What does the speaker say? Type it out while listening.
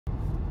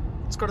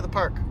Let's go to the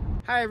park.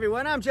 Hi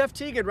everyone, I'm Jeff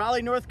Teagan,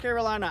 Raleigh, North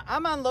Carolina.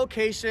 I'm on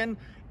location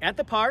at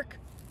the park,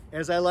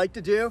 as I like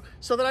to do,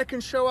 so that I can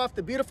show off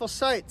the beautiful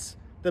sights,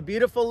 the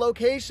beautiful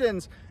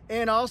locations,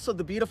 and also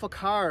the beautiful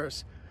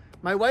cars.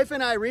 My wife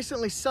and I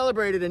recently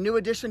celebrated a new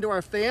addition to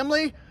our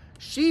family.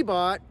 She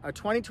bought a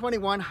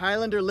 2021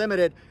 Highlander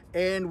Limited,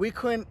 and we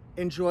couldn't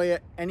enjoy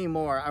it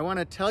anymore. I want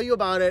to tell you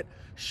about it,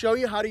 show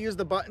you how to use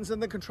the buttons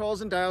and the controls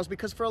and dials,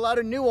 because for a lot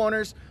of new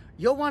owners,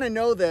 you'll want to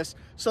know this.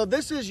 So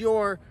this is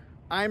your,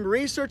 I'm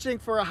researching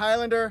for a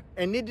Highlander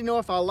and need to know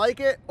if I'll like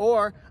it,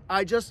 or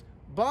I just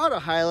bought a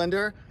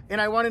Highlander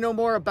and I want to know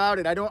more about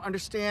it. I don't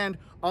understand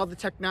all the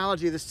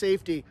technology, the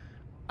safety.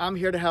 I'm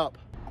here to help.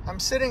 I'm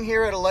sitting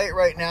here at a light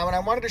right now, and I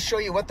wanted to show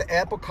you what the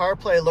Apple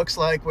CarPlay looks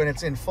like when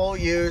it's in full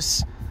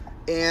use.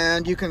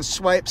 And you can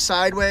swipe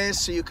sideways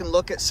so you can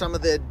look at some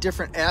of the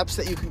different apps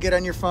that you can get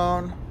on your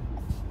phone.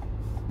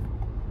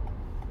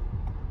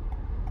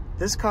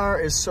 This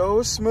car is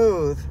so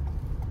smooth.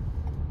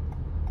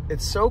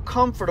 It's so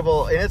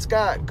comfortable, and it's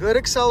got good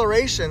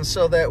acceleration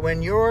so that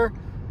when you're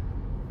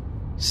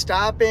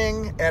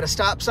stopping at a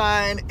stop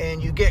sign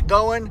and you get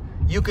going,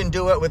 you can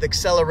do it with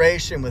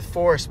acceleration, with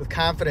force, with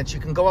confidence. You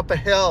can go up a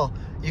hill.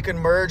 You can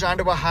merge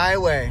onto a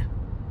highway.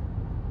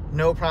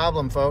 No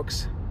problem,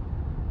 folks.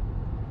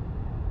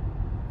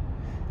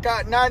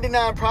 Got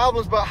 99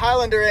 problems, but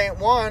Highlander ain't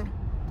one.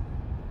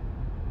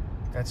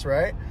 That's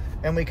right.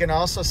 And we can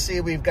also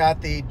see we've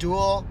got the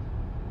dual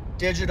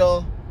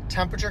digital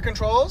temperature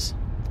controls.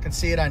 You can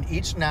see it on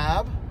each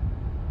knob.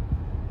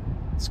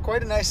 It's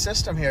quite a nice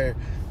system here.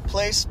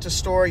 Place to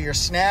store your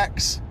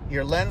snacks,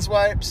 your lens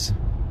wipes.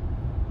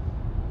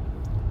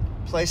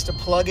 Place to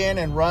plug in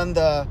and run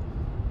the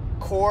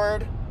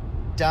cord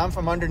down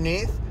from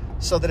underneath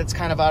so that it's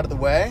kind of out of the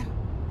way.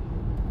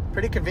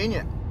 Pretty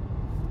convenient.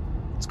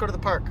 Let's go to the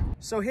park.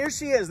 So here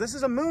she is. This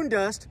is a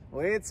Moondust.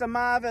 Well, it's a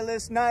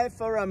marvelous night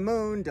for a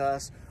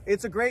Moondust.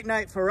 It's a great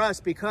night for us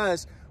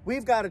because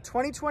we've got a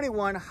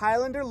 2021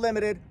 Highlander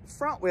Limited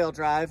front-wheel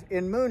drive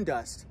in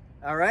Moondust.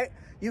 All right?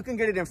 You can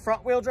get it in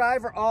front-wheel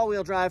drive or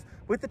all-wheel drive.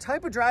 With the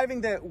type of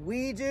driving that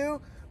we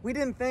do, we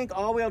didn't think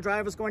all-wheel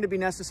drive was going to be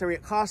necessary.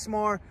 It costs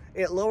more.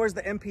 It lowers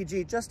the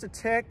MPG just a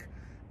tick.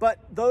 But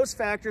those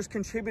factors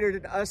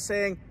contributed to us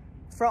saying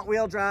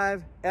front-wheel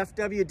drive,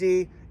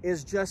 FWD,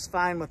 is just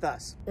fine with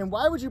us. And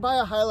why would you buy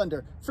a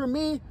Highlander? For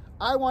me,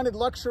 I wanted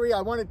luxury.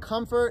 I wanted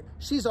comfort.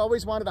 She's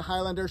always wanted a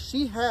Highlander.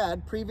 She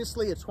had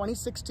previously a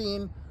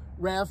 2016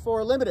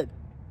 RAV4 Limited.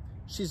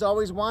 She's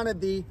always wanted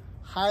the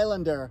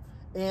Highlander,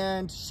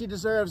 and she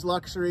deserves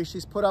luxury.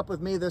 She's put up with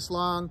me this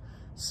long,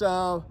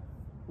 so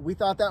we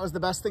thought that was the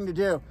best thing to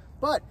do.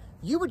 But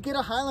you would get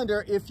a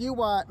Highlander if you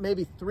want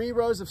maybe 3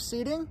 rows of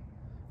seating,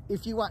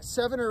 if you want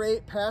 7 or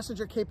 8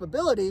 passenger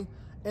capability,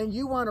 and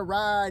you want to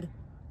ride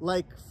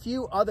like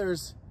few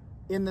others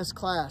in this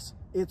class.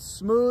 It's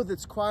smooth,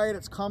 it's quiet,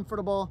 it's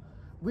comfortable.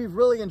 We've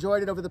really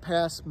enjoyed it over the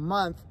past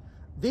month.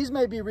 These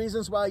may be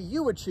reasons why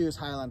you would choose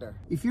Highlander.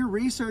 If you're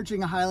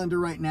researching a Highlander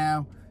right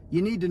now,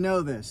 you need to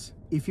know this.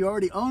 If you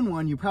already own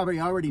one, you probably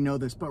already know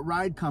this, but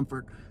ride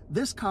comfort.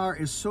 This car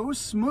is so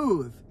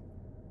smooth.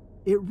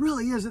 It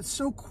really is. It's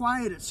so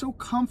quiet. It's so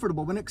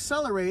comfortable. When it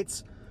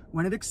accelerates,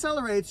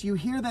 you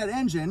hear that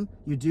engine.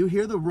 You do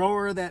hear the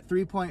roar of that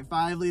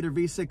 3.5 liter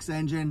V6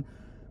 engine.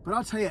 But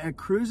I'll tell you, at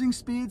cruising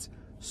speeds,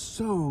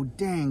 so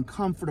dang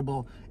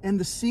comfortable. And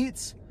the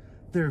seats,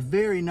 they're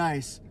very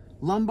nice.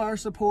 Lumbar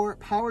support,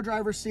 power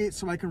driver seat,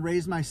 so I can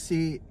raise my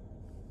seat.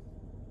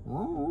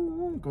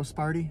 Oh, go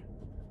Sparty.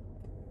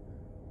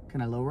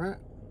 Can I lower it?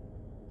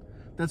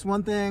 That's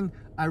one thing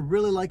I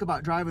really like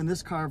about driving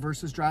this car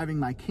versus driving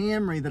my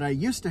Camry that I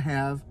used to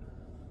have.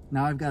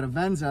 Now I've got a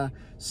Venza,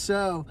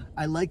 so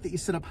I like that you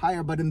sit up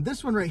higher. But in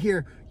this one right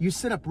here, you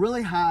sit up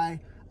really high.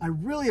 I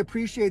really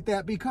appreciate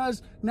that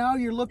because now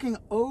you're looking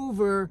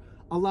over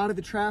a lot of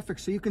the traffic,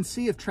 so you can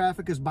see if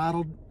traffic is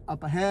bottled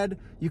up ahead.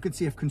 You can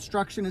see if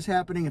construction is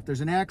happening, if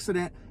there's an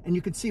accident, and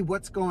you can see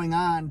what's going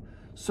on.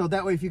 So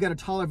that way, if you got a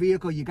taller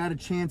vehicle, you got a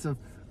chance of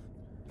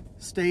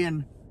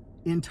staying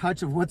in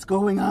touch of what's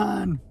going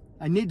on.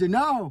 I need to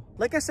know.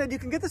 Like I said, you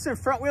can get this in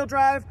front-wheel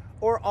drive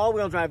or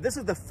all-wheel drive. This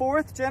is the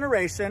 4th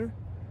generation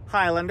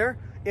Highlander.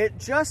 It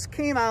just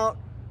came out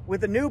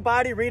with a new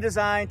body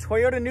redesign,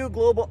 Toyota new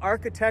global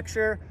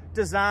architecture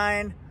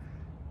design,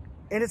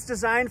 and it's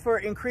designed for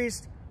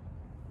increased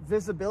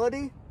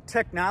visibility,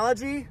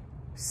 technology,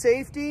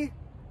 safety,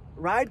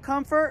 ride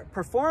comfort,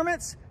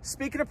 performance.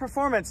 Speaking of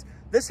performance,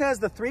 this has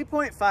the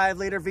 3.5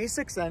 liter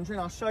V6 engine.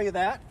 I'll show you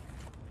that.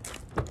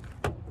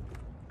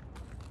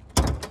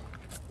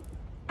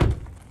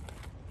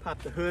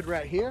 Pop the hood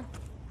right here.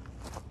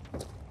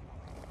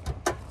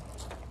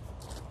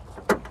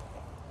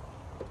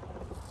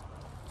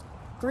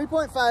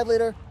 .5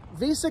 liter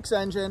V6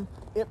 engine.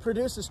 It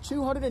produces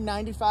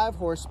 295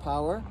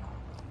 horsepower,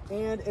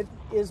 and it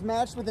is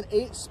matched with an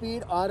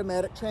 8-speed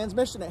automatic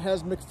transmission. It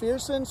has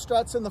McPherson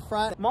struts in the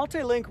front,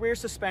 multi-link rear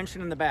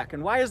suspension in the back.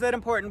 And why is that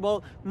important?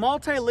 Well,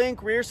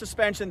 multi-link rear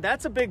suspension,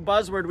 that's a big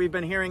buzzword we've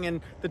been hearing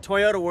in the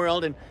Toyota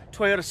world and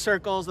Toyota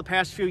circles the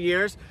past few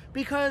years,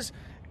 because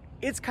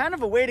it's kind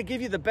of a way to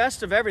give you the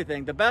best of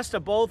everything, the best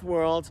of both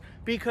worlds,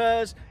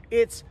 because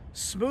it's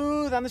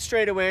smooth on the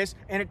straightaways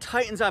and it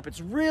tightens up.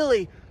 It's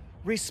really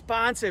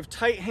responsive,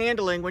 tight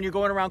handling when you're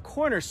going around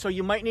corners. So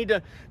you might need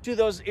to do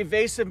those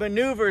evasive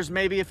maneuvers,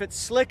 maybe if it's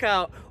slick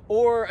out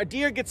or a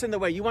deer gets in the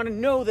way. You want to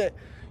know that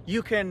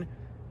you can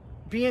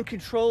be in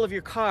control of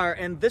your car,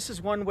 and this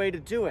is one way to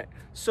do it.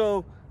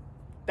 So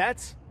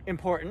that's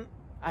important.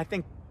 I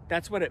think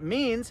that's what it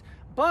means.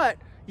 But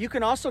you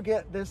can also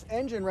get this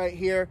engine right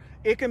here.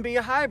 It can be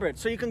a hybrid,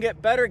 so you can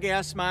get better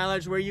gas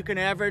mileage where you can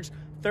average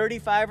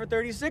 35 or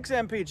 36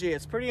 mpg.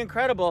 It's pretty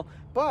incredible,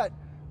 but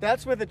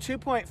that's with a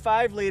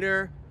 2.5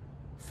 liter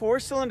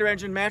 4-cylinder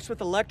engine matched with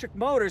electric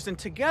motors, and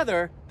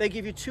together they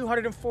give you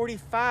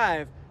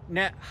 245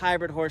 net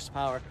hybrid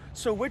horsepower.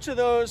 So which of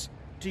those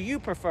do you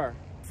prefer?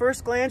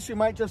 First glance, you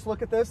might just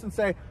look at this and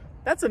say,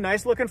 that's a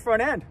nice looking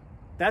front end.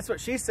 That's what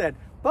she said.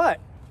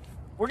 But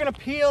we're gonna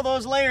peel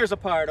those layers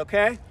apart,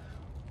 okay?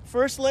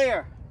 First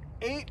layer,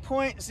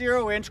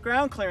 8.0 inch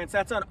ground clearance.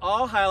 That's on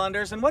all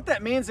Highlanders. And what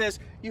that means is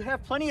you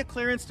have plenty of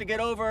clearance to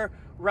get over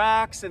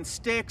rocks and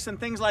sticks and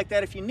things like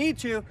that if you need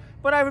to,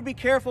 but I would be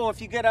careful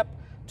if you get up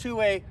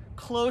to a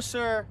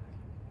closer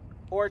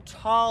or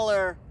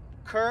taller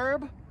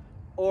curb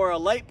or a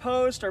light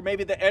post or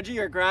maybe the edge of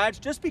your garage.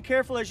 Just be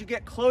careful as you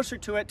get closer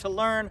to it to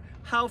learn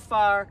how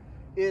far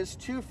is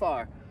too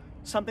far.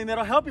 Something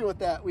that'll help you with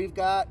that, we've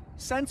got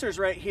sensors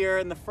right here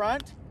in the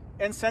front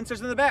and sensors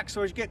in the back.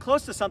 So as you get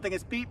close to something,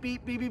 it's beep,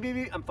 beep, beep, beep, beep,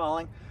 beep, I'm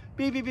falling,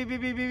 beep, beep, beep, beep,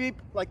 beep, beep,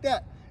 beep, like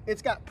that.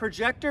 It's got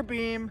projector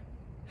beam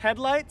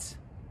headlights,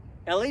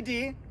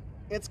 LED,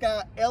 it's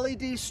got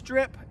LED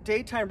strip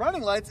daytime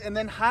running lights, and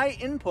then high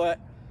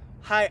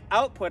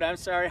output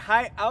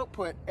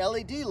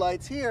LED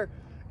lights here.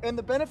 And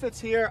the benefits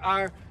here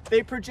are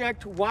they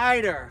project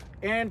wider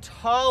and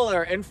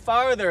taller and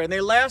farther, and they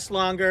last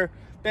longer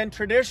than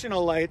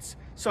traditional lights.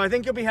 So I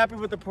think you'll be happy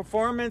with the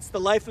performance, the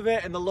life of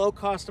it, and the low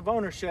cost of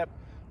ownership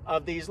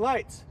of these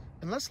lights.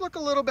 And let's look a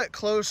little bit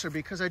closer,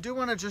 because I do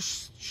want to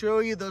just show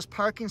you those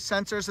parking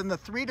sensors and the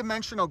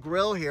 3-dimensional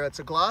grille here. It's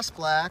a gloss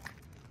black.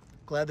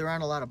 Glad there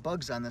aren't a lot of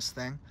bugs on this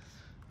thing.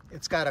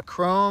 It's got a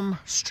chrome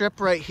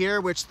strip right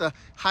here, which the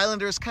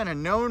Highlander is kind of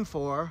known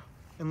for,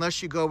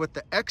 unless you go with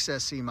the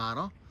XSE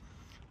model.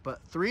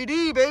 But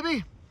 3D,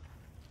 baby.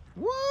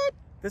 What?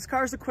 This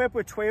car is equipped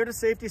with Toyota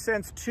Safety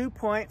Sense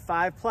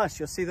 2.5 Plus.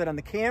 You'll see that on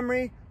the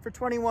Camry for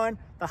 21,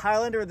 the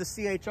Highlander, or the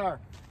CHR.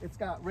 It's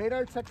got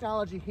radar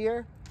technology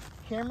here,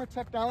 camera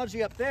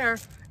technology up there,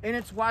 and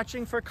it's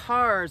watching for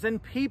cars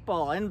and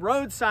people and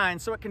road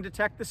signs so it can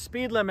detect the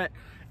speed limit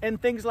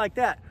and things like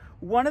that.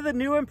 One of the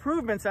new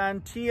improvements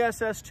on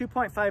TSS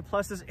 2.5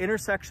 Plus is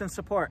intersection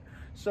support.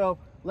 So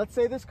let's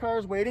say this car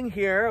is waiting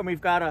here and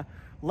we've got a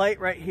light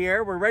right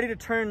here. We're ready to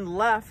turn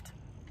left,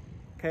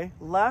 okay,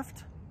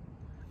 left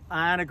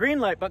on a green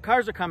light, but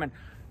cars are coming.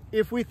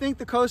 If we think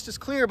the coast is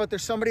clear, but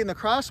there's somebody in the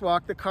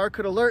crosswalk, the car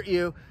could alert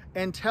you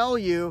and tell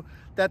you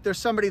that there's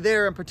somebody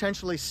there and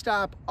potentially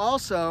stop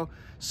also.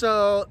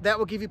 So that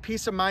will give you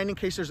peace of mind in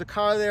case there's a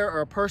car there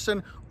or a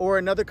person or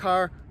another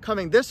car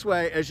coming this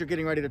way as you're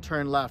getting ready to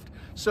turn left.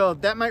 So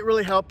that might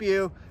really help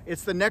you.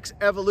 It's the next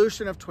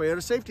evolution of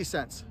Toyota Safety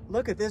Sense.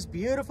 Look at this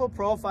beautiful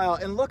profile,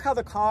 and look how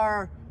the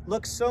car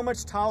looks so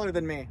much taller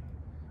than me.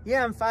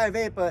 Yeah, I'm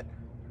 5'8", but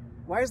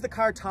why is the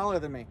car taller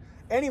than me?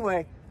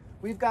 Anyway,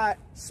 we've got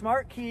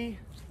smart key,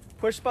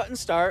 push button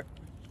start.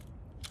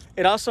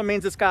 It also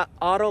means it's got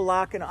auto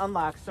lock and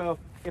unlock. So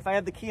if I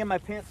have the key in my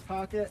pants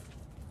pocket,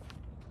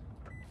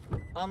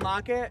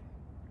 unlock it,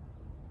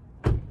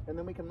 and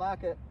then we can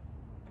lock it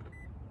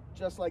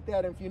just like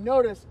that. And if you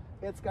notice,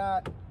 it's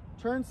got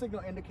turn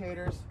signal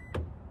indicators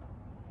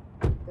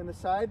in the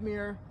side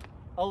mirror,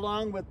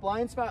 along with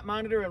blind spot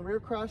monitor and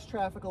rear cross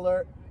traffic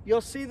alert.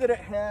 You'll see that it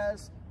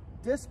has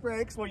disc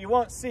brakes. Well, you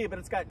won't see, but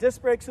it's got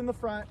disc brakes in the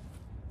front,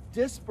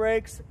 disc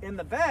brakes in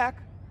the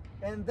back,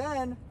 and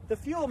then the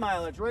fuel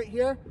mileage right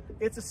here.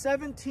 It's a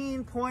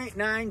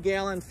 17.9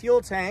 gallon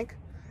fuel tank.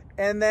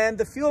 And then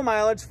the fuel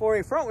mileage for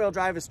a front wheel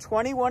drive is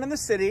 21 in the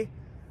city,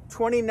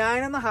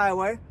 29 on the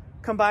highway,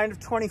 combined of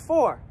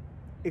 24.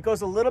 It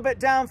goes a little bit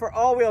down for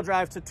all-wheel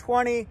drive to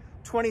 20,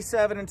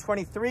 27, and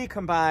 23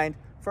 combined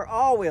for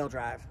all-wheel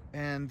drive.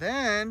 And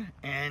then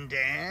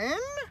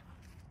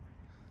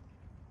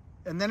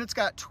it's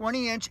got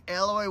 20-inch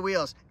alloy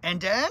wheels.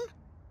 And then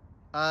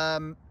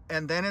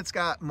it's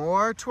got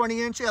more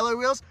 20-inch alloy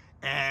wheels.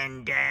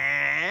 And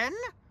then.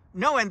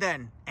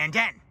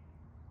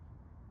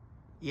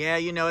 Yeah,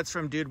 you know it's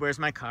from Dude, Where's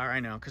My Car? I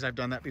know, because I've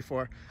done that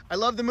before. I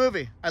love the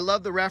movie. I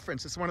love the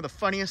reference. It's one of the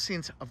funniest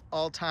scenes of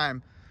all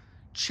time.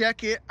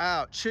 Check it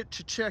out.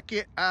 Check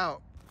it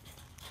out.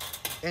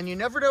 And you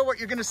never know what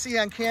you're going to see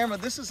on camera.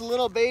 This is a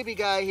little baby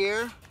guy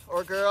here,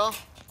 or girl.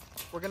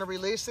 We're going to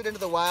release it into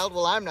the wild.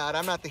 Well, I'm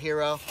not the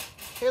hero.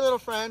 Hey, little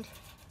friend.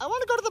 I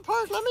want to go to the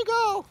park. Let me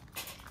go.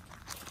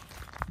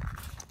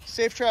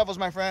 Safe travels,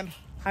 my friend.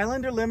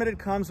 Highlander Limited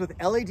comes with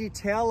LED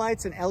tail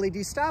lights and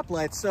LED stop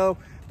lights, so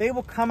they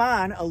will come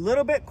on a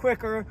little bit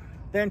quicker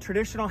than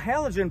traditional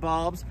halogen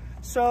bulbs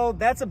So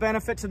that's a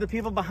benefit to the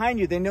people behind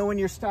you. They know when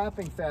you're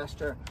stopping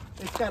faster.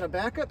 It's got a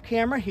backup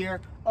camera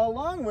here,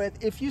 along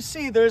with, if you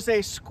see there's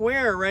a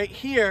square right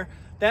here,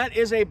 that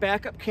is a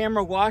backup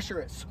camera washer.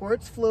 It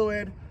squirts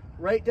fluid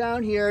right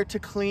down here to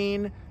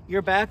clean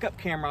your backup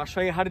camera. I'll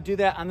show you how to do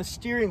that on the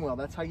steering wheel.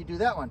 That's how you do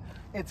that one.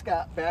 It's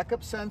got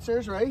backup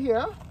sensors right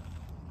here.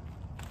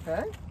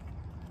 Okay.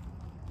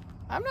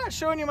 I'm not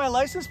showing you my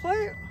license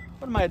plate.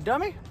 What am I, a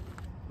dummy?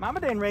 Mama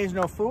didn't raise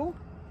no fool.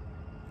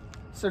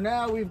 So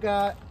now we've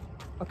got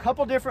a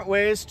couple different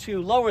ways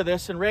to lower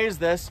this and raise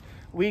this.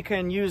 We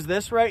can use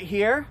this right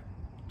here.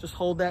 Just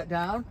hold that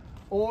down.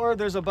 Or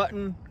there's a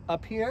button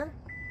up here.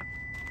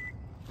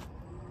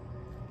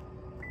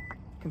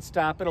 You can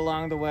stop it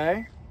along the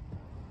way.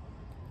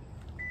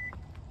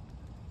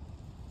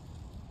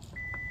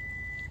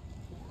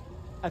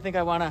 I think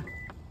I want to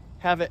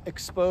have it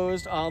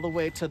exposed all the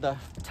way to the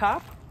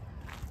top.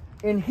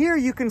 In here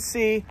you can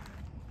see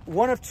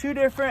one of two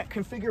different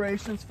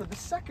configurations for the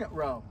second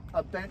row,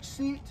 a bench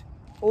seat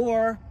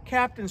or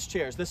captain's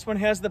chairs. This one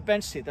has the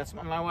bench seat. That's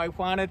what my wife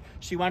wanted.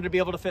 She wanted to be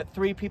able to fit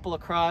 3 people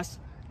across,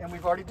 and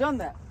we've already done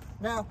that.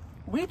 Now,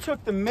 we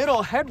took the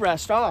middle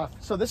headrest off.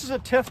 So this is a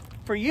tip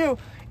for you.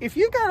 If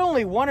you've got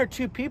only 1 or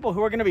 2 people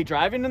who are gonna be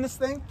driving in this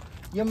thing,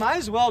 you might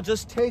as well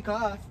just take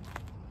off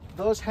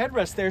those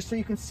headrests there so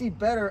you can see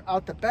better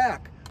out the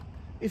back.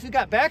 If you've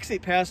got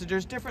backseat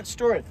passengers, different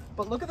story.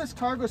 But look at this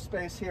cargo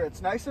space here.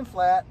 It's nice and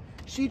flat.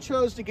 She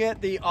chose to get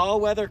the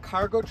all-weather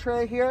cargo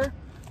tray here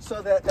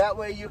so that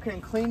way you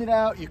can clean it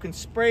out, you can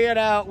spray it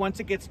out once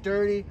it gets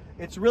dirty.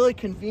 It's really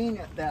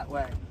convenient that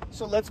way.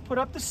 So let's put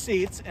up the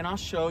seats and I'll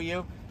show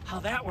you how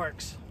that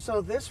works.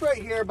 So this right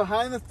here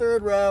behind the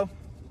third row,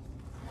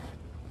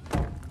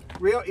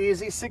 real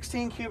easy,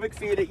 16 cubic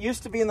feet. It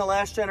used to be in the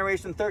last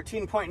generation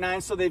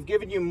 13.9, so they've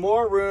given you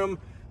more room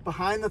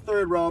behind the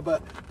third row,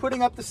 but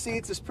putting up the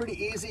seats is pretty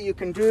easy. You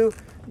can do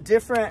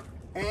different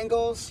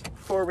angles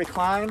for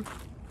recline.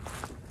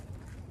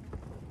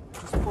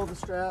 Just pull the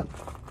strap,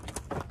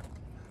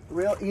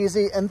 real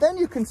easy. And then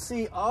you can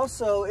see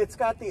also it's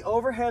got the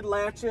overhead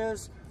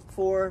latches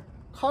for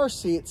car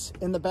seats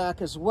in the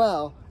back as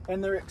well,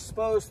 and they're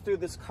exposed through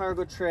this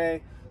cargo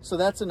tray, so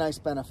that's a nice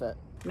benefit.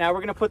 Now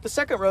we're gonna put the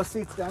second row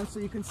seats down so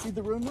you can see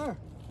the room there.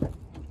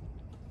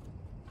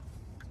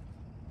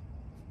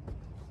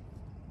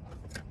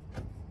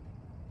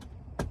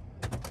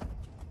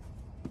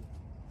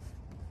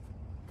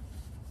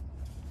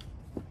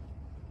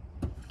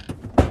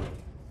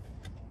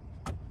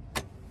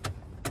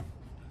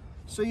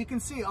 So you can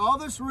see all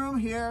this room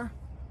here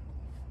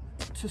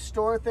to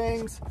store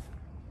things,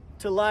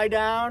 to lie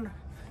down,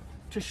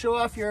 to show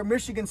off your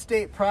Michigan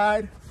State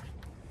pride.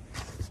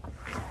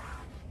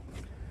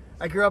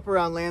 I grew up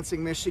around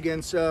Lansing,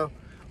 Michigan, so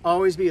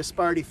always be a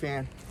Sparty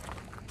fan.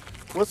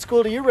 What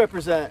school do you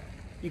represent?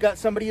 You got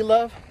somebody you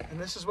love? And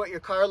this is what your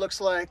car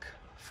looks like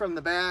from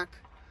the back.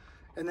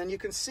 And then you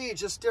can see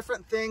just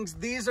different things.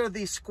 These are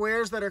the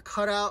squares that are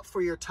cut out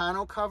for your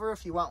tonneau cover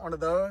if you want one of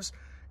those.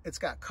 It's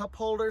got cup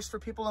holders for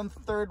people in the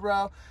third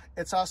row.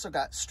 It's also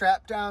got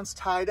strap downs,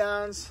 tie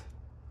downs.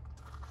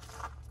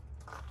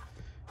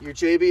 Your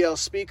JBL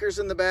speakers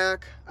in the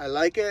back. I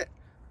like it.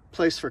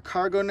 Place for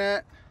cargo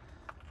net.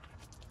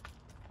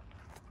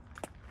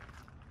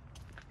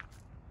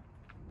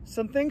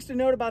 Some things to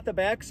note about the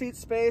back seat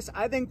space.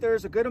 I think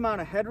there's a good amount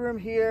of headroom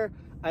here.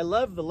 I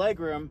love the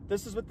legroom.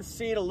 This is with the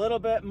seat a little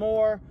bit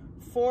more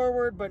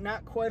forward, but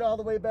not quite all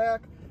the way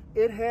back.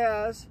 It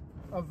has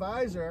a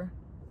visor,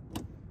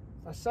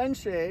 a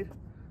sunshade,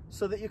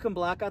 so that you can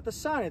block out the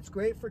sun. It's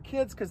great for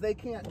kids because they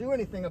can't do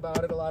anything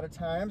about it a lot of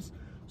times.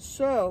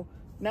 So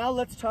now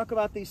let's talk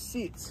about these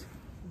seats.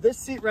 This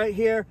seat right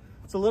here,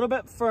 it's a little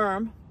bit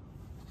firm.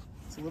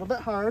 It's a little bit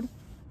hard.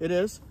 It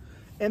is.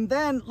 And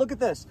then look at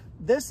this.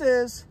 This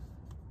is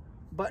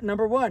button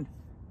number 1,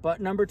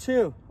 button number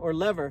 2, or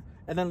lever,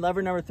 and then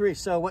lever number 3.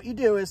 So what you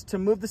do is to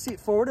move the seat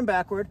forward and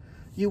backward,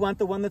 you want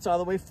the one that's all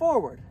the way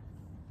forward.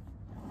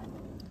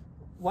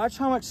 Watch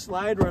how much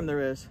slide room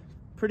there is.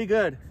 Pretty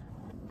good.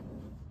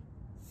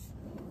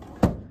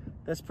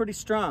 That's pretty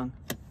strong.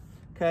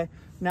 Okay.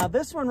 Now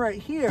this one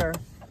right here,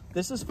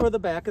 this is for the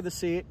back of the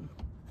seat.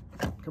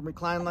 Can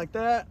recline like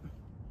that.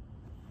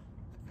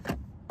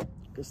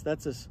 Guess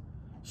that's as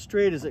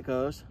straight as it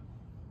goes.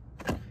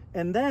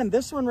 And then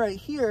this one right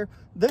here,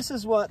 this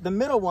is what, the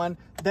middle one,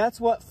 that's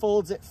what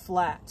folds it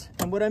flat.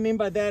 And what I mean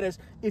by that is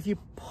if you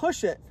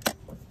push it,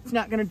 it's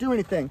not gonna do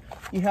anything.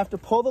 You have to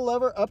pull the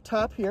lever up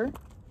top here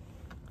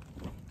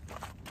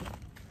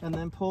and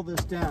then pull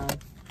this down,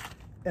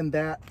 and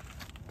that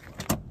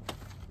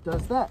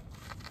does that.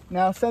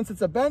 Now, since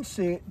it's a bench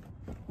seat,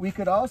 we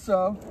could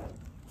also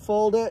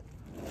fold it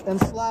and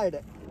slide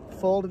it.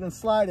 Fold it and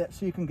slide it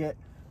so you can get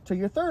to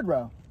your third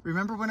row.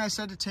 Remember when I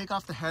said to take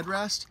off the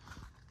headrest?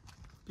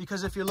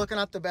 Because if you're looking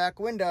out the back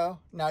window,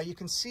 now you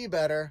can see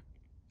better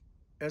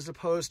as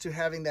opposed to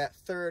having that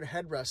third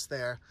headrest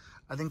there.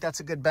 I think that's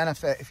a good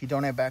benefit if you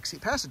don't have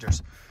backseat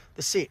passengers.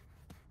 The seat,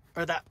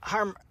 or the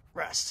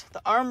armrest.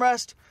 The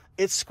armrest,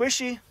 it's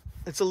squishy.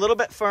 It's a little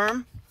bit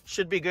firm,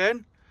 should be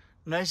good.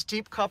 Nice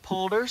deep cup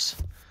holders.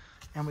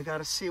 And we got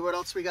to see what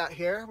else we got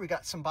here. We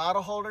got some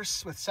bottle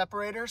holders with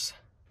separators.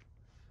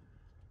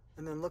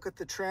 And then look at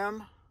the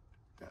trim.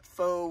 Got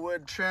faux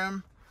wood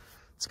trim.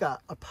 It's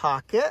got a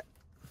pocket.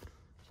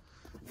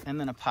 And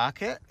then a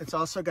pocket. It's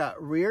also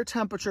got rear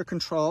temperature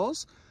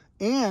controls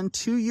and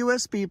 2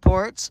 USB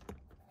ports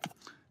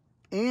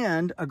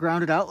and a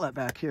grounded outlet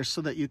back here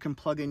so that you can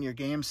plug in your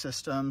game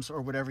systems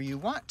or whatever you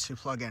want to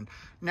plug in.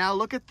 Now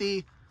look at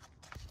the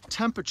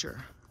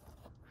temperature.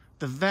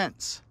 The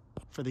vents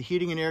for the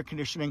heating and air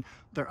conditioning,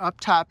 they're up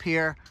top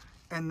here,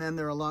 and then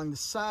they're along the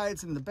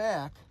sides and the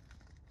back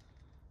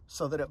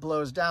so that it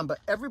blows down. But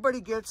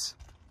everybody gets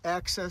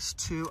access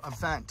to a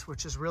vent,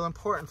 which is real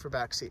important for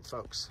backseat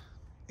folks.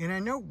 And I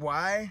know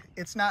why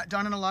it's not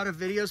done in a lot of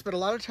videos, but a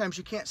lot of times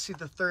you can't see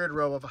the third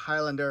row of a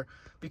Highlander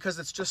because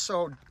it's just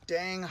so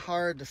dang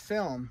hard to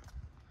film.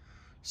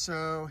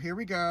 So here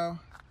we go.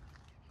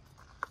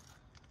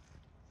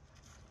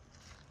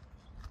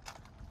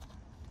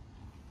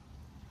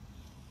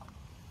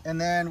 And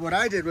then what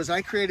I did was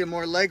I created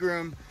more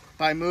legroom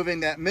by moving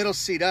that middle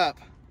seat up.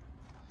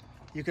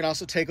 You can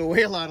also take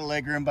away a lot of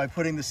legroom by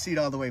putting the seat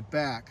all the way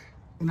back.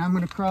 And I'm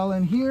gonna crawl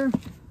in here.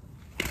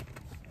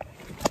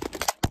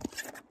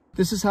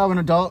 This is how an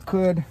adult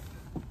could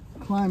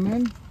climb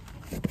in.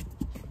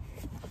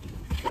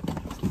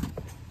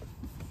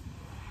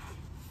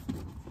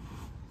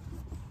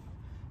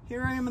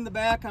 Here I am in the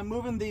back. I'm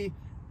moving the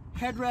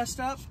headrest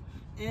up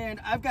and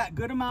I've got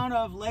good amount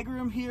of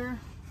legroom here.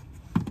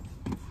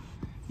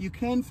 You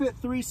can fit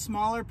 3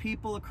 smaller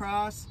people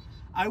across.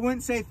 I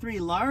wouldn't say 3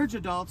 large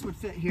adults would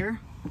fit here,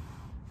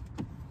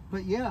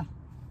 but yeah,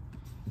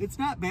 it's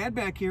not bad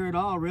back here at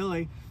all,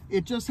 really.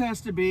 It just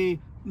has to be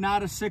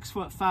not a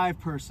 6'5"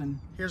 person.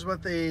 Here's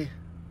what the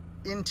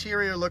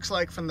interior looks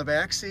like from the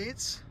back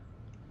seats.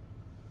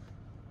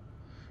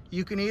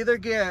 You can either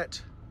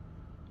get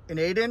an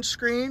 8-inch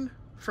screen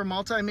for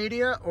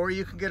multimedia, or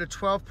you can get a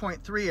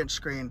 12.3-inch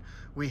screen.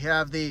 We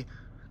have the,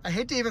 I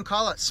hate to even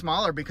call it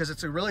smaller because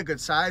it's a really good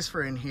size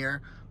for in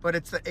here, but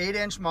it's the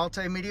 8-inch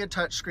multimedia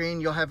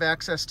touchscreen. You'll have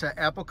access to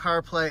Apple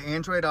CarPlay,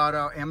 Android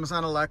Auto,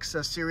 Amazon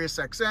Alexa, Sirius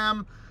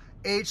XM,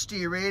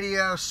 HD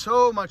radio,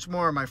 so much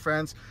more, my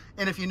friends.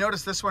 And if you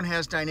notice, this one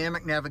has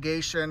dynamic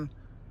navigation,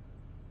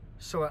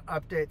 so it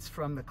updates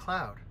from the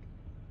cloud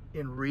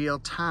in real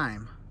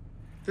time.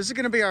 This is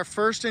going to be our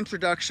first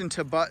introduction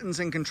to buttons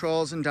and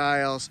controls and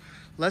dials.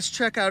 Let's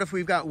check out if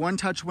we've got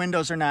one-touch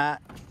windows or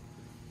not.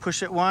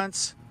 Push it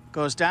once,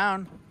 goes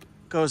down,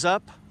 goes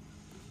up.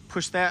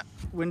 Push that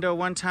window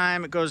one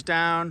time, it goes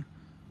down,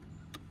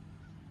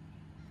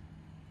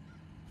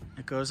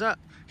 it goes up.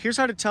 Here's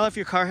how to tell if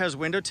your car has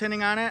window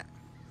tinting on it.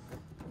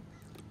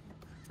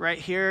 Right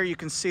here, you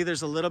can see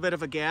there's a little bit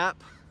of a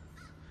gap.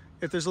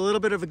 If there's a little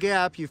bit of a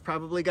gap, you've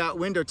probably got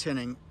window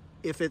tinting.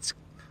 If it's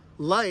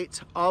light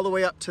all the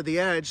way up to the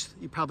edge,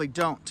 you probably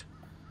don't.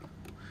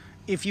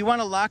 If you want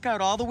to lock out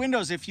all the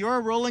windows, if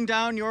you're rolling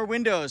down your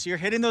windows, you're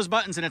hitting those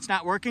buttons and it's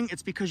not working,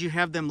 it's because you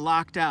have them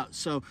locked out.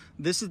 So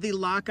this is the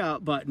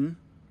lockout button.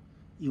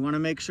 You want to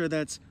make sure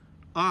that's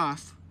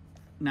off,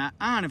 not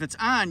on. If it's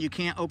on, you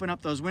can't open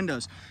up those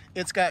windows.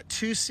 It's got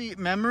 2-seat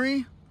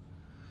memory,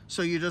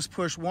 so you just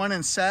push 1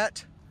 and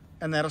set,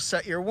 and that'll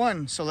set your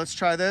 1. So let's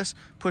try this.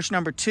 Push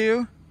number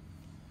 2.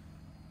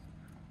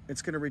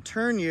 It's going to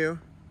return you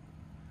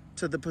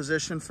to the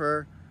position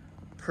for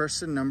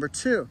person number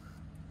 2.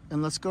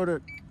 And let's go to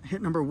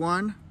hit number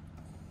 1.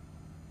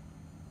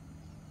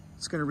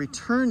 It's going to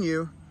return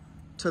you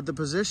to the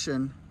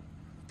position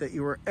that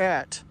you were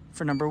at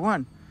for number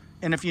 1.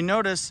 And if you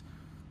notice,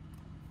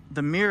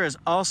 the mirror is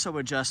also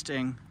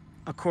adjusting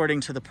according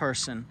to the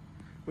person,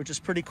 which is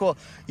pretty cool.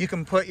 You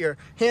can put your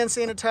hand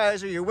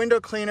sanitizer, your window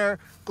cleaner,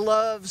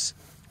 gloves,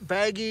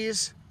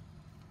 baggies.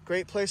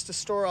 Great place to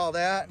store all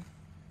that.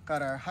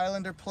 Got our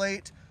Highlander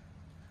plate.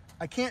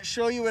 I can't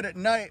show you it at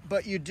night,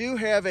 but you do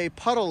have a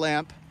puddle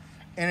lamp,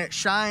 and it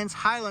shines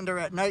Highlander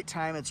at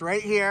nighttime. It's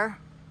right here,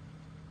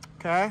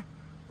 okay?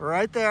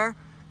 Right there.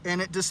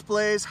 And it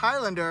displays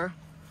Highlander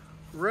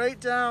right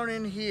down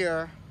in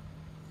here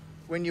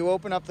when you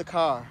open up the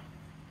car.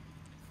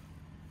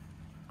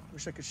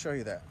 Wish I could show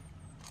you that.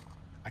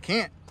 I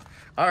can't.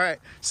 All right,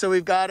 so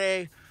we've got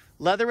a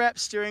leather wrap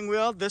steering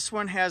wheel. This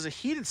one has a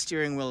heated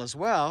steering wheel as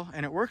well,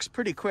 and it works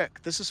pretty quick.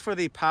 This is for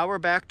the power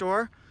back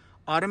door,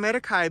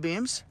 automatic high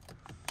beams,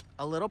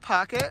 a little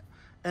pocket,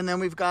 and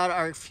then we've got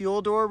our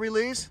fuel door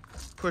release.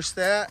 Push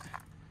that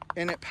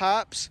and it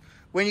pops.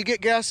 When you get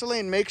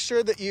gasoline, make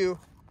sure that you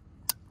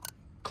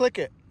click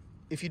it.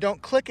 If you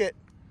don't click it,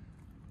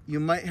 you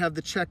might have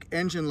the check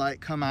engine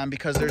light come on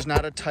because there's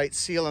not a tight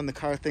seal and the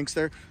car thinks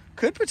there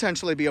could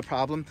potentially be a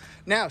problem.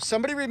 Now,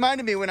 somebody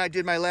reminded me when I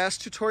did my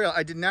last tutorial,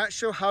 I did not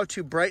show how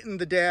to brighten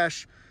the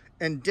dash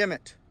and dim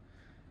it.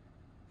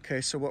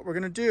 Okay, so what we're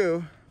gonna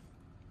do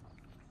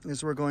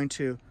is we're going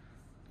to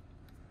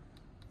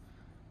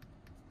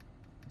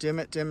dim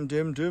it, dim,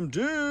 dim, dim,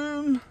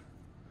 dim.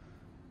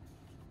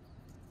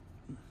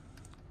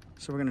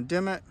 So we're gonna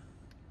dim it,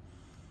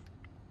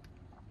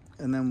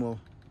 and then we'll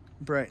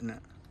brighten it.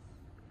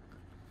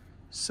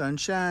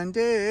 Sunshine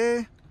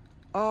day,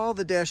 all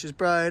the dash is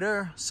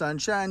brighter,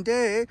 sunshine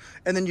day.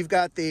 And then you've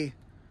got the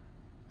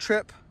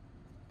trip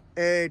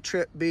A,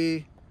 trip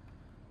B,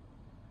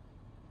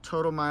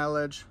 total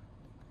mileage,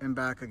 and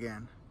back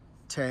again.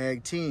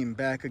 Tag team,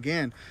 back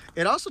again.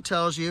 It also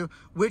tells you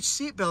which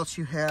seat belts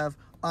you have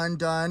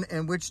undone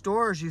and which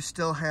doors you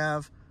still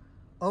have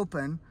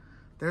open.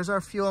 There's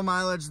our fuel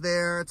mileage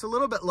there. It's a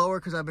little bit lower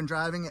because I've been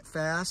driving it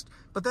fast,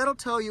 but that'll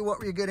tell you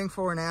what you're getting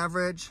for an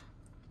average.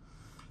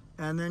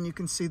 And then you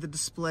can see the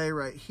display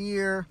right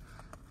here.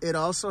 It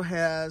also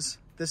has,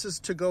 this is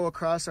to go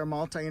across our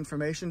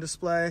multi-information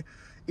display.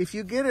 If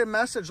you get a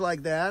message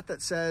like that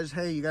that says,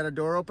 hey, you got a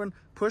door open,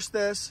 push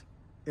this,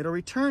 it'll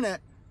return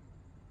it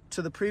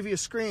to the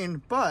previous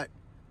screen, but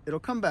it'll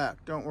come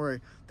back, don't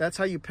worry. That's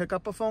how you pick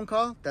up a phone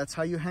call. That's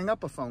how you hang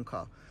up a phone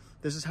call.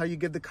 This is how you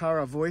give the car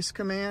a voice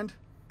command.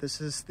 This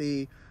is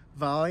the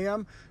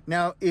volume.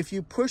 Now, if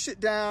you push it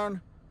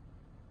down,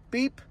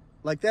 beep,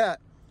 like that,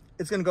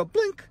 it's gonna go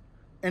blink,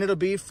 and it'll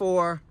be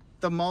for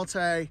the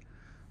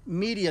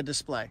multimedia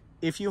display.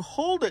 If you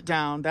hold it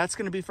down, that's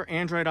gonna be for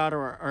Android Auto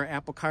or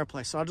Apple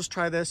CarPlay. So I'll just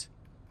try this.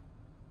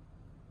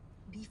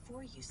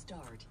 Before you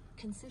start,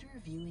 consider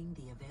viewing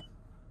the event.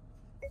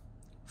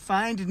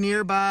 Find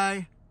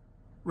nearby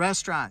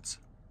restaurants.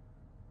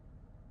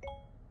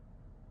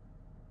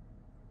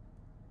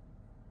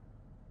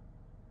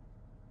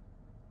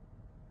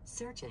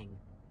 Searching.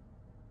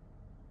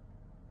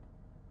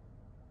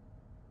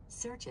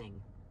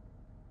 Searching.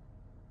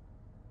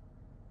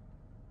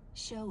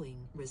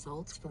 Showing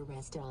results for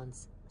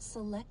restaurants.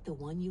 Select the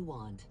one you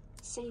want.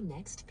 Say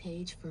next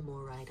page for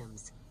more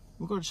items.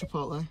 We'll go to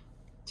Chipotle.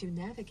 To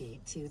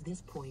navigate to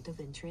this point of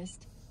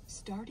interest,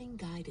 starting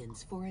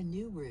guidance for a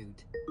new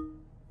route.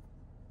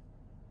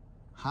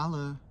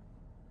 Holla.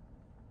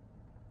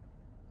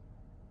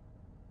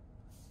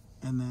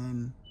 And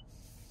then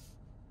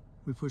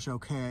we push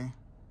OK.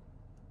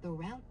 The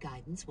route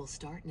guidance will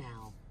start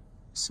now.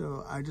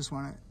 So I just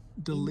want to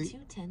delete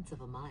in 0.2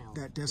 of a mile,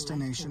 that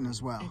destination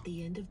as well. At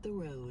the end of the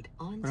road,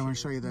 but I want to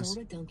show you this.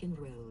 Laura Duncan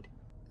Road.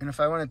 And if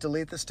I want to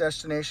delete this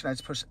destination, I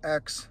just push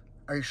X.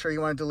 Are you sure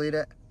you want to delete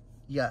it?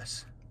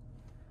 Yes.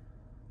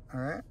 All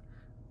right.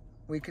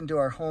 We can do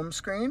our home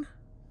screen.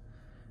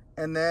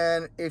 And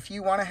then if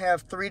you want to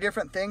have 3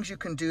 different things, you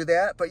can do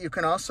that. But you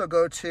can also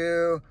go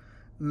to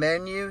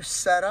Menu,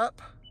 Setup,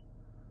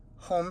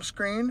 Home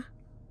Screen,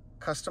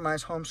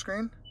 Customize Home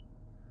Screen.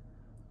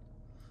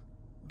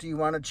 Do you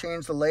want to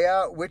change the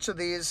layout? Which of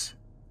these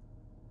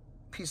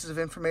pieces of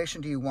information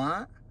do you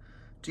want?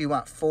 Do you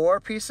want 4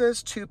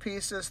 pieces, 2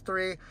 pieces,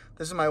 3?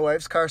 This is my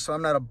wife's car, so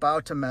I'm not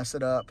about to mess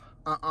it up.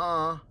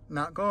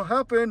 Not gonna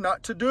happen,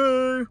 not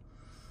today.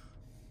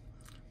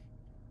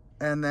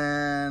 And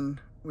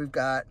then we've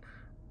got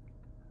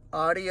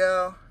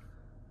audio,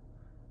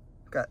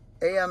 got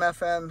AM,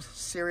 FM,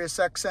 Sirius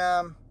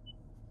XM.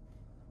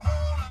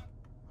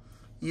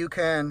 You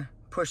can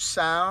push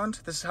sound.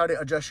 This is how to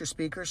adjust your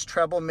speakers,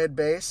 treble, mid,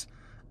 bass.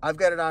 I've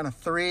got it on a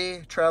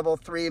 3 treble,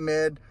 3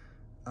 mid,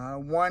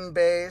 1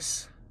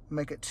 bass,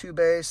 make it 2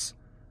 bass.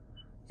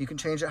 You can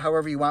change it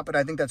however you want, but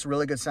I think that's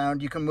really good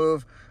sound. You can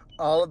move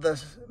all of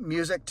the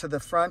music to the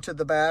front, to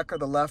the back, or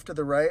the left, or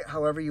the right,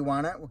 however you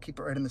want it. We'll keep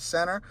it right in the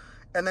center.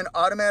 And then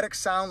automatic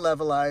sound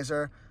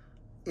levelizer.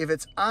 If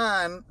it's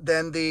on,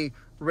 then the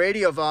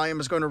radio volume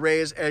is going to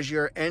raise as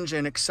your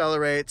engine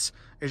accelerates,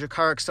 as your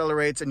car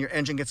accelerates and your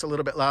engine gets a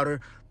little bit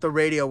louder, the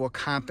radio will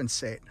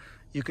compensate.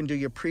 You can do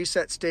your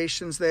preset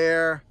stations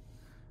there,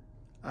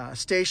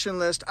 station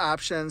list,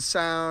 options,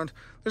 sound.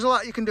 There's a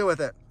lot you can do with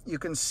it. You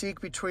can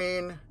seek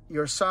between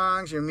your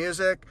songs, your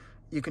music.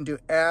 You can do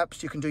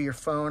apps. You can do your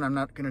phone. I'm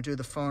not going to do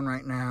the phone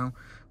right now.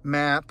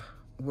 Map.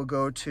 We'll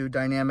go to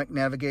dynamic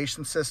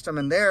navigation system,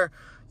 and there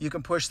you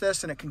can push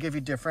this and it can give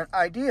you different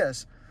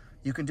ideas.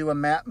 You can do a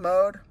map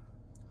mode. Do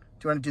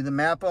you want to do the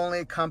map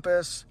only,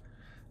 compass?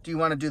 Do you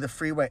want to do the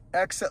freeway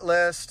exit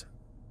list?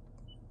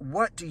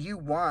 What do you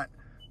want?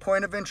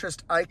 Point of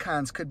interest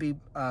icons could be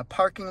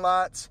parking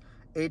lots,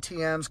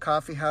 ATMs,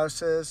 coffee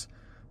houses.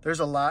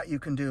 There's a lot you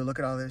can do. Look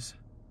at all this.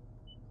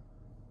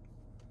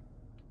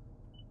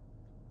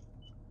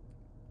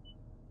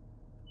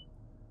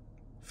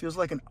 Feels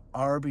like an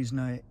Arby's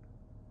night.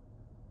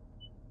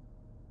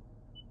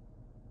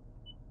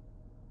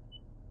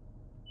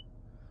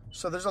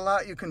 So there's a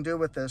lot you can do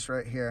with this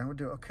right here. We'll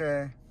do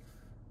okay.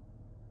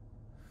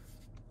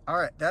 All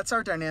right, that's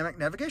our dynamic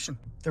navigation.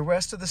 The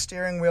rest of the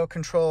steering wheel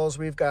controls,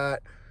 we've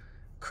got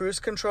cruise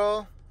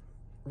control,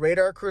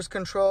 radar cruise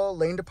control,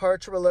 lane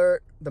departure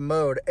alert, the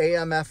mode,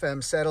 AM,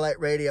 FM, satellite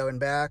radio and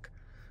back,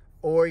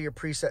 or your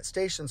preset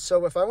stations.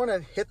 So if I want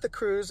to hit the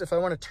cruise, if I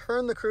want to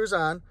turn the cruise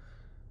on,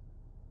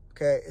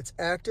 okay, it's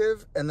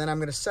active, and then I'm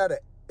going to set it.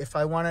 If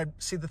I want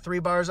to see the 3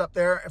 bars up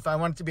there, if I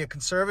want it to be a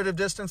conservative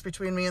distance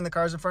between me and the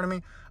cars in front of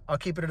me, I'll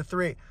keep it at a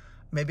 3.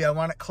 Maybe I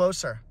want it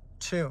closer,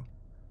 2,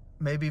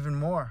 maybe even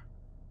more.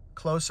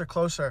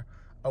 Closer,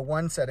 a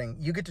 1 setting.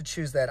 You get to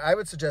choose that. I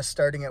would suggest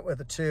starting it with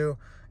a 2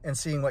 and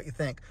seeing what you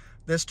think.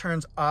 This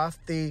turns off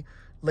the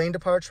lane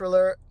departure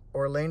alert,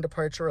 or lane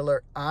departure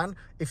alert on.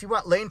 If you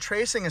want lane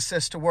tracing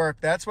assist to work,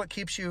 that's what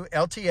keeps you,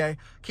 LTA,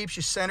 keeps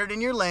you centered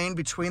in your lane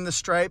between the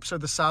stripes or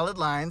the solid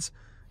lines,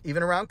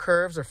 even around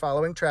curves or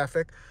following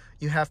traffic.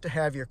 You have to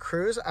have your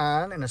cruise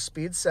on and a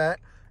speed set,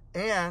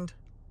 and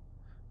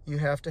you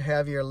have to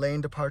have your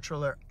lane departure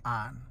alert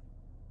on.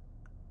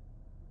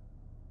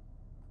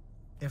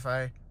 If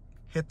I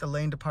hit the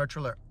lane departure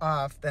alert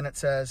off, then it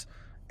says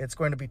it's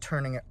going to be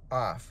turning it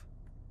off.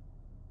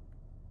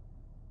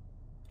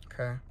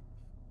 Okay.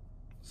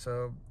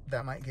 So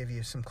that might give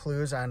you some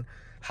clues on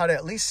how to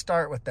at least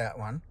start with that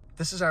one.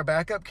 This is our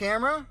backup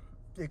camera.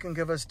 You can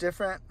give us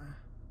different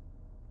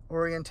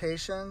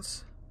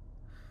orientations.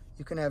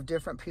 You can have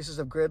different pieces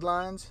of grid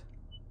lines.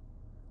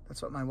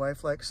 That's what my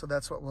wife likes, so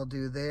that's what we'll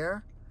do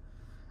there.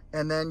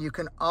 And then you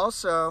can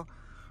also,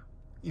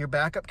 your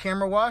backup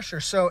camera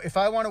washer. So if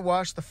I want to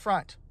wash the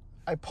front,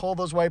 I pull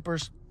those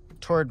wipers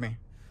toward me.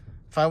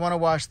 If I want to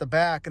wash the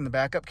back in the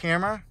backup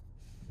camera,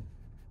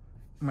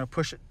 I'm going to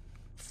push it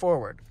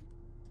forward.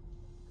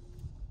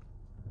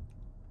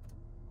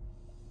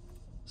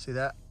 See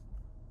that?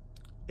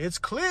 It's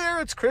clear,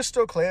 it's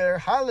crystal clear,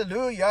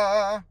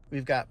 hallelujah.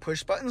 We've got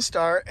push button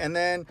start, and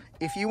then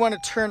if you want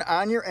to turn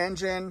on your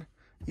engine,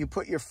 you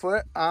put your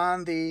foot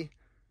on the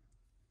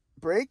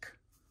brake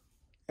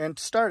and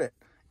start it.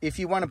 If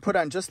you want to put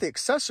on just the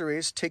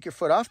accessories, take your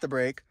foot off the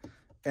brake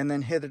and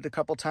then hit it a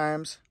couple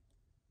times.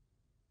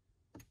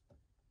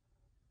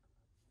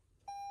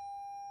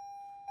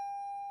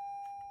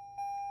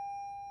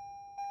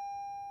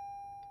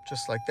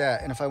 Just like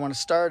that. And if I want to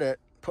start it,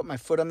 put my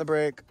foot on the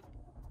brake,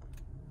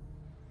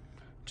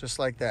 just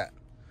like that.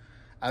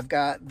 I've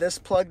got this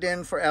plugged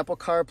in for Apple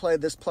CarPlay,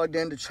 this plugged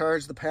in to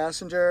charge the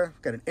passenger.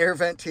 Got an air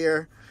vent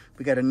here.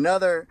 We got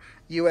another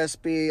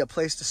USB, a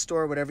place to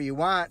store whatever you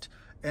want.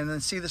 And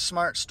then see the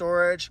smart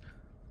storage?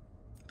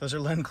 Those are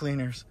lens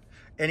cleaners.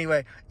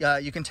 Anyway,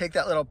 you can take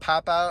that little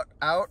pop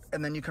out,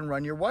 and then you can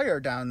run your wire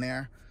down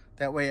there.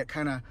 That way it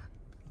kind of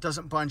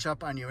doesn't bunch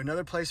up on you.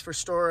 Another place for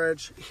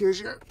storage.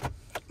 Here's your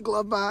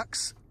glove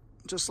box,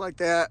 just like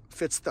that.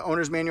 Fits the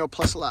owner's manual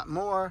plus a lot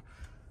more.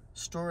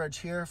 Storage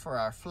here for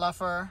our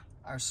fluffer,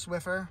 our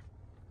Swiffer.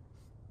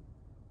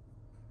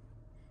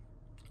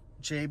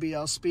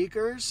 JBL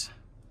speakers.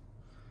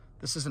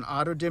 This is an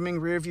auto-dimming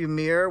rear view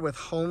mirror with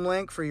home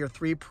link for your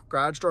 3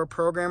 garage door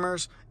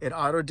programmers. It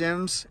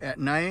auto-dims at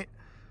night.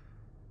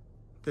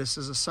 This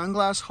is a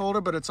sunglass holder,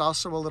 but it's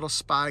also a little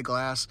spy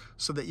glass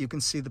so that you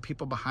can see the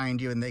people behind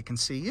you and they can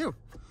see you.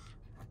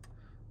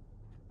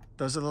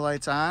 Those are the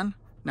lights on.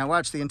 Now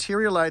watch, the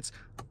interior lights,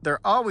 they're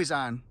always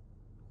on.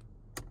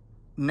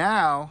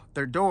 Now,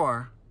 their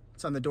door,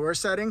 it's on the door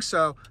setting,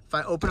 so if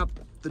I open up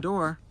the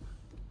door,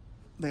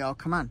 they all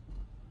come on.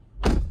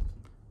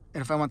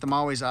 And if I want them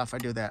always off, I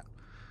do that.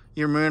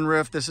 Your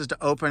moonroof, this is to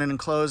open and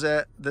close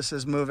it. This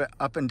is move it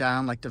up and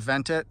down, like to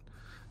vent it.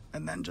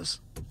 And then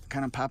just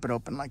kind of pop it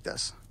open like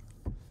this.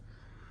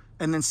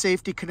 And then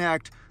Safety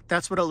Connect,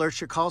 that's what alerts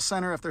your call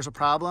center if there's a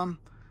problem.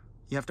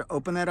 You have to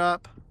open that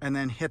up and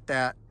then hit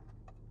that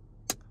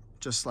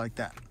just like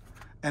that.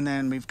 And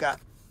then we've got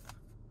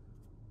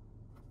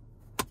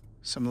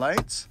some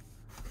lights,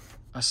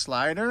 a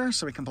slider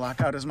so we can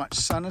block out as much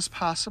sun as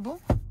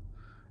possible.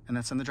 And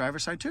that's on the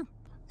driver's side too.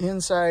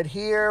 Inside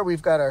here,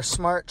 we've got our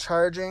smart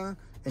charging,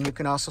 and you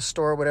can also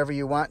store whatever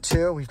you want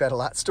to. We've got a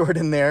lot stored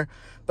in there,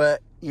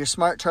 but your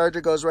smart charger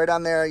goes right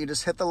on there. You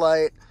just hit the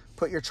light,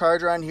 put your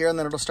charger on here, and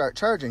then it'll start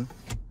charging.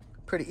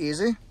 Pretty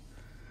easy.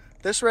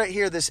 This right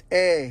here, this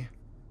A,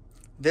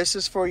 this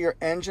is for your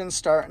engine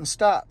start and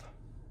stop.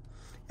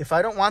 If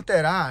I don't want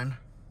that on,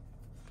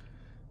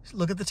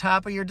 look at the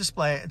top of your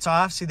display. It's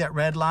off. See that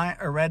red line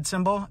or red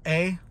symbol,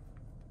 A?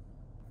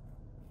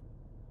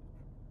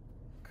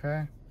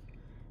 Okay.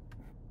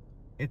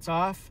 It's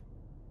off,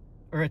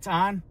 or it's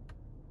on,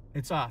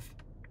 it's off.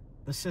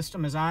 The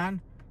system is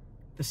on,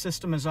 the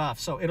system is off.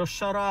 So it'll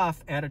shut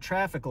off at a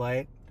traffic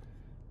light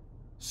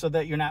so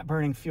that you're not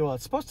burning fuel.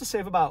 It's supposed to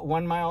save about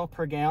 1 mile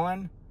per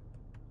gallon.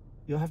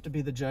 You'll have to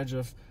be the judge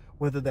of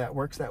whether that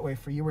works that way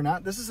for you or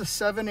not. This is a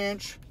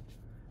 7-inch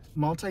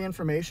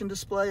multi-information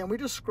display, and we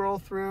just scroll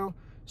through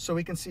so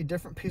we can see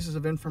different pieces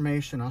of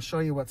information. I'll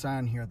show you what's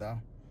on here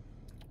though.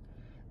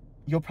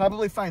 You'll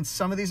probably find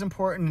some of these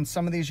important and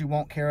some of these you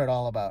won't care at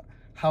all about.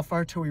 How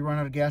far till we run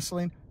out of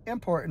gasoline?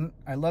 Important.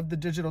 I love the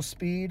digital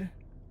speed.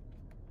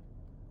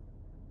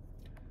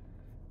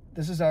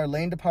 This is our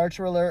lane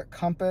departure alert,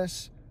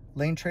 compass,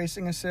 lane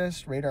tracing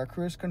assist, radar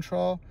cruise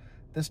control.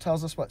 This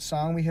tells us what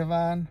song we have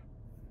on.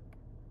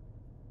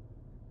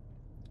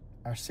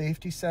 Our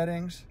safety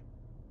settings.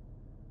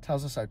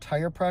 Tells us our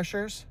tire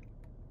pressures.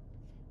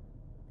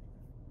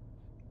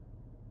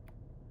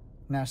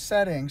 Now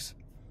settings.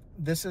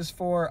 This is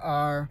for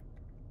our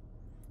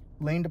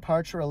lane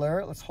departure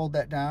alert. Let's hold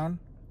that down.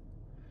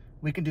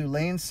 We can do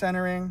lane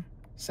centering,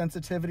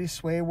 sensitivity,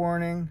 sway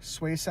warning,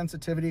 sway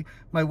sensitivity.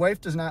 My wife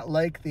does not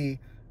like the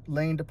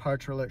lane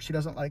departure alert. She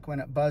doesn't like when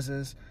it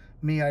buzzes.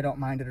 Me, I don't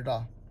mind it at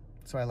all.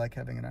 So I like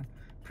having it on.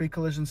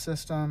 Pre-collision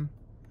system.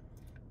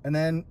 And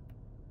then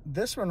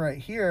this one right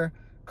here,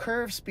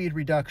 curve speed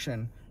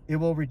reduction. It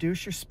will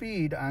reduce your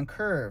speed on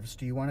curves.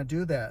 Do you want to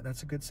do that?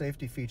 That's a good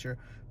safety feature.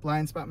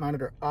 Blind spot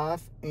monitor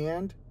off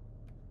and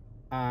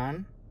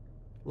on.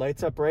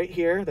 Lights up right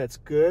here. That's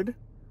good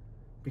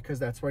because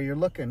that's where you're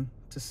looking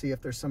to see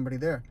if there's somebody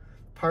there.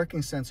 Parking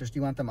sensors, do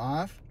you want them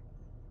off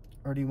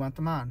or do you want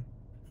them on?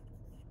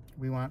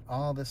 We want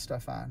all this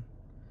stuff on.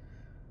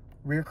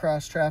 Rear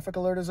cross traffic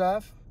alert is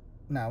off.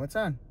 Now it's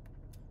on.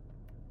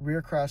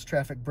 Rear cross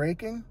traffic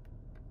braking.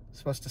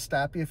 Supposed to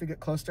stop you if you get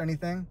close to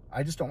anything.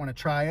 I just don't want to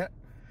try it.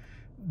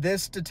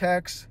 This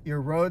detects your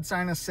road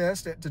sign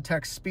assist. It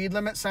detects speed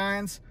limit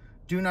signs,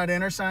 do not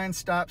enter signs,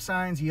 stop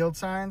signs, yield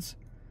signs.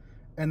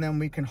 And then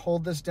we can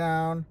hold this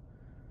down.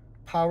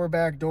 Power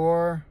back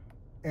door,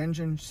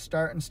 engine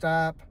start and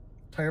stop,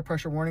 tire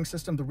pressure warning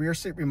system, the rear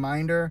seat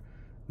reminder,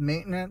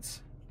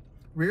 maintenance.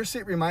 Rear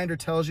seat reminder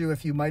tells you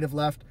if you might have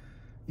left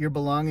your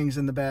belongings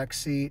in the back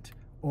seat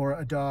or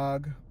a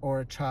dog or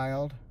a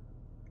child.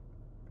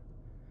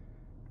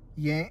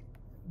 Yeah.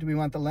 Do we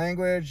want the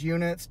language,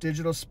 units,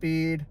 digital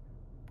speed?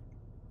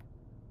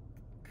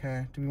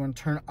 Okay. Do we want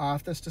to turn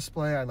off this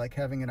display? I like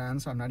having it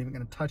on, so I'm not even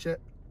going to touch it.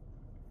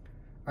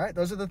 All right.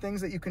 Those are the things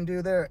that you can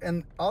do there.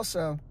 And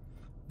also,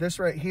 this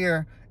right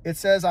here, it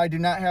says I do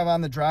not have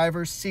on the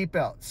driver's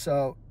seatbelt.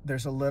 So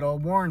there's a little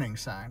warning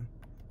sign.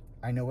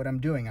 I know what I'm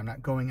doing. I'm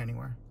not going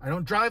anywhere. I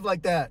don't drive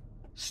like that.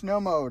 Snow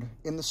mode.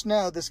 In the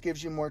snow, this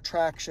gives you more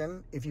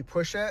traction. If you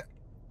push it,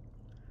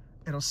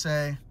 it'll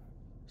say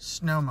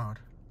snow mode.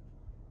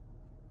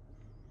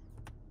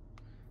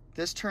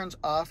 This turns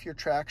off your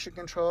traction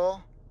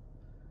control.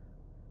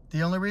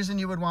 The only reason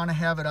you would want to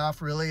have it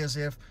off really is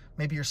if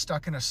maybe you're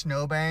stuck in a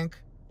snowbank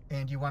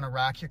and you want to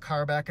rock your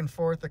car back and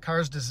forth. The car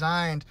is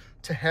designed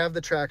to have the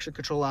traction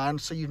control on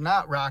so you're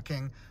not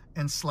rocking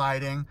and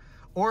sliding.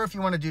 Or if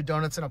you want to do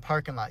donuts in a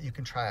parking lot, you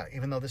can try it.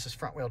 Even though this is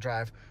front wheel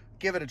drive,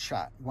 give it a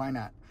shot. Why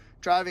not?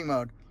 Driving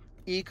mode.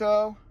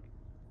 Eco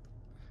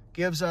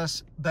gives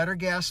us better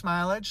gas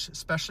mileage,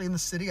 especially in the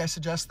city. I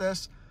suggest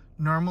this.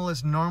 Normal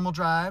is normal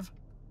drive,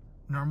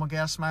 normal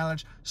gas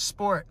mileage.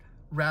 Sport,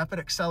 rapid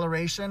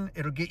acceleration.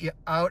 It'll get you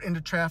out into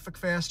traffic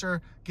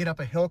faster, get up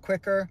a hill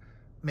quicker,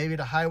 maybe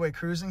to highway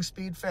cruising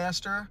speed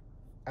faster.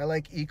 I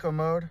like eco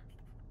mode.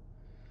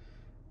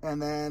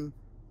 And then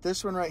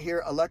this one right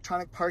here,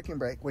 electronic parking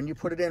brake. When you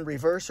put it in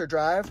reverse or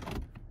drive,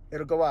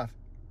 it'll go off.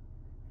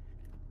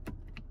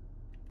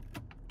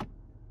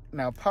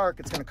 Now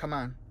park, it's gonna come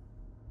on.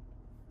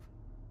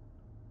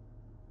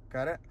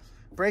 Got it?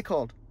 Brake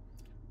hold.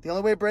 The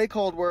only way brake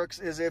hold works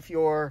is if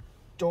your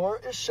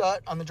door is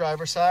shut on the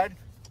driver's side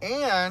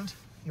and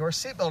your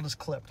seatbelt is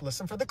clipped.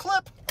 Listen for the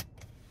clip.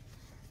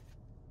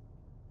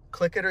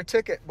 Click it or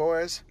ticket,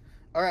 boys.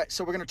 All right,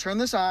 so we're gonna turn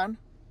this on.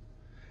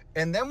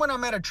 And then when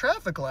I'm at a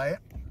traffic light,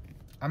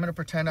 I'm gonna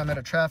pretend I'm at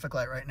a traffic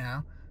light right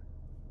now.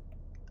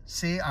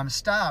 See, I'm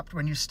stopped.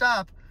 When you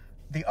stop,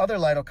 the other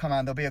light will come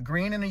on. There'll be a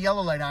green and a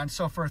yellow light on.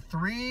 So for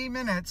 3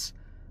 minutes,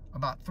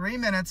 about 3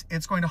 minutes,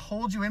 it's going to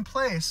hold you in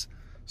place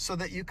so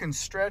that you can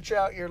stretch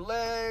out your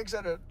legs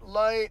at a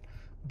light.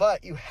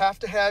 But you have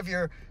to have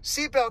your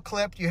seatbelt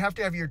clipped, you have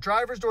to have your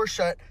driver's door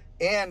shut,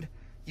 and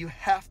you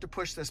have to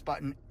push this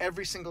button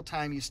every single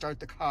time you start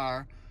the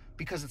car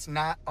because it's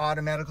not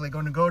automatically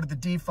going to go to the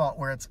default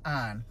where it's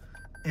on.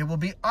 It will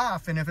be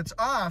off, and if it's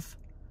off,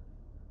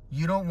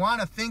 you don't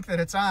want to think that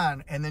it's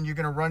on, and then you're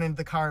going to run into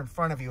the car in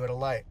front of you at a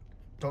light.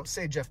 Don't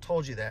say Jeff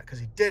told you that, because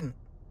he didn't.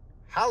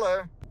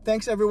 Holler.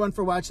 Thanks everyone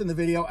for watching the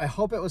video. I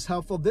hope it was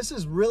helpful. This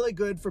is really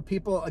good for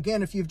people.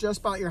 Again, if you've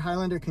just bought your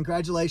Highlander,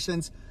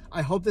 congratulations.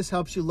 I hope this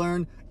helps you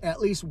learn at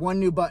least one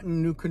new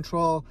button, new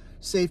control,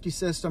 safety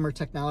system, or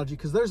technology,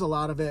 because there's a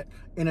lot of it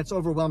and it's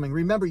overwhelming.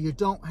 Remember, you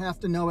don't have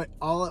to know it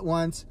all at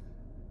once,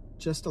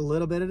 just a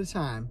little bit at a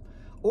time.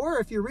 Or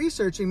if you're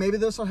researching, maybe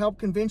this will help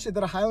convince you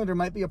that a Highlander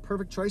might be a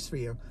perfect choice for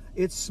you.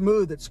 It's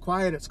smooth, it's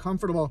quiet, it's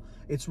comfortable.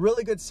 It's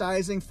really good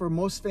sizing for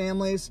most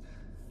families.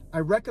 I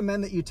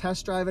recommend that you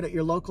test drive it at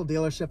your local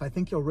dealership. I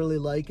think you'll really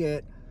like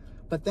it.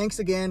 But thanks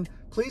again.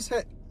 Please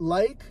hit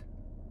like.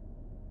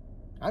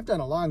 I've done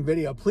a long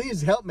video.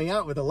 Please help me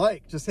out with a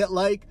like. Just hit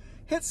like.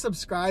 Hit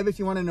subscribe if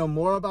you want to know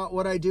more about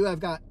what I do. I've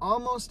got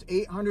almost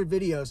 800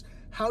 videos,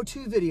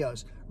 how-to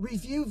videos,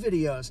 review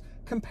videos,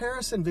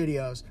 comparison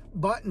videos,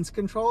 buttons,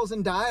 controls,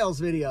 and dials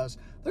videos.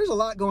 There's a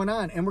lot going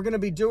on, and we're going to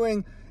be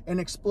doing and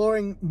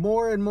exploring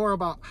more and more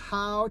about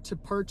how to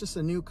purchase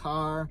a new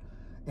car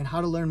and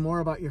how to learn more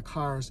about your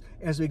cars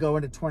as we go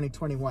into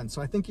 2021.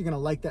 So I think you're going to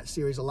like that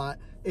series a lot.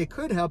 It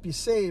could help you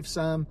save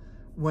some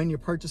when you're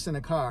purchasing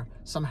a car.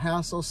 Some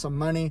hassle, some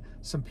money,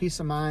 some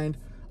peace of mind,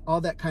 all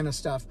that kind of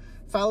stuff.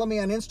 Follow me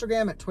on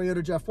Instagram at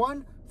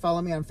ToyotaJeff1.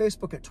 Follow me on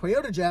Facebook at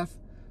ToyotaJeff.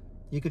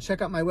 You can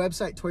check out my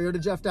website,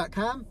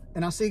 toyotajeff.com,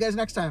 and I'll see you guys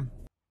next time.